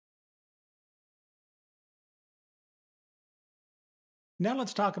Now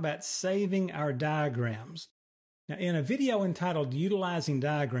let's talk about saving our diagrams. Now, in a video entitled Utilizing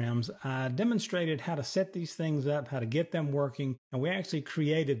Diagrams, I demonstrated how to set these things up, how to get them working, and we actually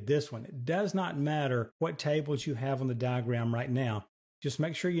created this one. It does not matter what tables you have on the diagram right now. Just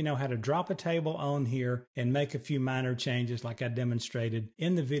make sure you know how to drop a table on here and make a few minor changes like I demonstrated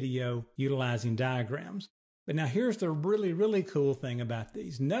in the video Utilizing Diagrams. But now here's the really cool thing about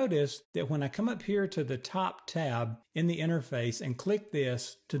these. Notice that when I come up here to the top tab in the interface and click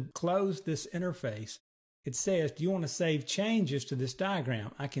this to close this interface, it says, do you want to save changes to this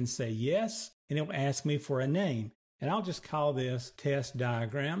diagram? I can say yes, and it will ask me for a name. And I'll just call this test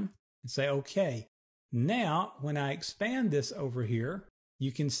diagram and say okay. Now, when I expand this over here,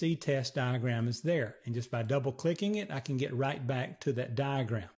 you can see test diagram is there. And just by double clicking it, I can get right back to that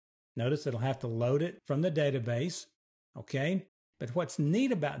diagram. Notice it'll have to load it from the database, okay? But what's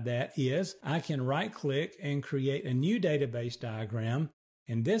neat about that is I can right click and create a new database diagram.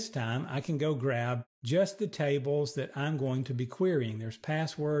 And this time I can go grab just the tables that I'm going to be querying. There's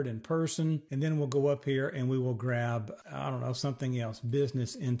password and person, and then we'll go up here and we will grab, I don't know, something else,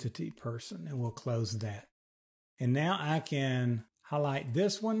 business entity person, and we'll close that. And now I can highlight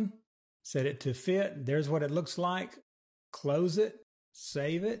this one, set it to fit. There's what it looks like. Close it,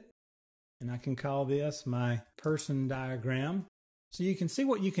 save it. And I can call this my person diagram. So you can see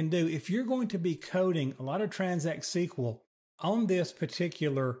what you can do. If you're going to be coding a lot of Transact SQL on this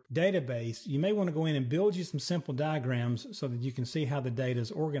particular database, you may want to go in and build you some simple diagrams so that you can see how the data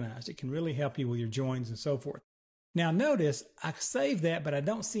is organized. It can really help you with your joins and so forth. Now notice I saved that, but I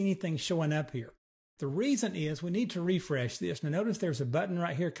don't see anything showing up here. The reason is we need to refresh this. Now notice there's a button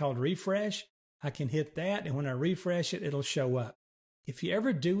right here called refresh. I can hit that, and when I refresh it, it'll show up. If you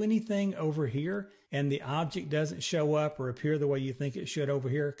ever do anything over here and the object doesn't show up or appear the way you think it should over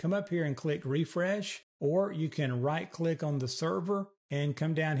here, come up here and click refresh, or you can right click on the server and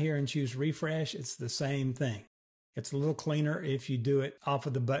come down here and choose refresh. It's the same thing. It's a little cleaner if you do it off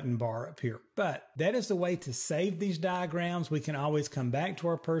of the button bar up here. But that is the way to save these diagrams. We can always come back to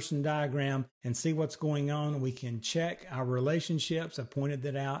our person diagram and see what's going on. We can check our relationships. I pointed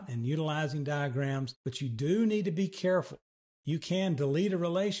that out in utilizing diagrams, but you do need to be careful. You can delete a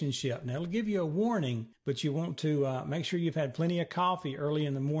relationship. Now, it'll give you a warning, but you want to make sure you've had plenty of coffee early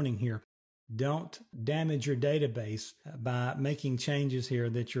in the morning here. Don't damage your database by making changes here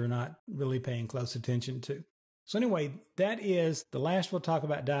that you're not really paying close attention to. So anyway, that is the last we'll talk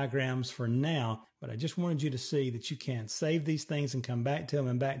about diagrams for now, but I just wanted you to see that you can save these things and come back to them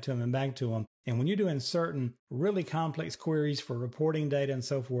and back to them and back to them. And when you're doing certain really complex queries for reporting data and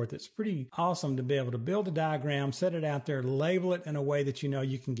so forth, it's pretty awesome to be able to build a diagram, set it out there, label it in a way that you know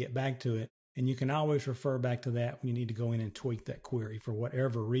you can get back to it. And you can always refer back to that when you need to go in and tweak that query for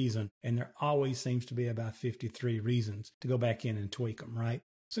whatever reason. And there always seems to be about 53 reasons to go back in and tweak them, right?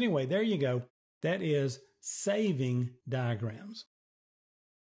 So anyway, there you go. That is saving diagrams.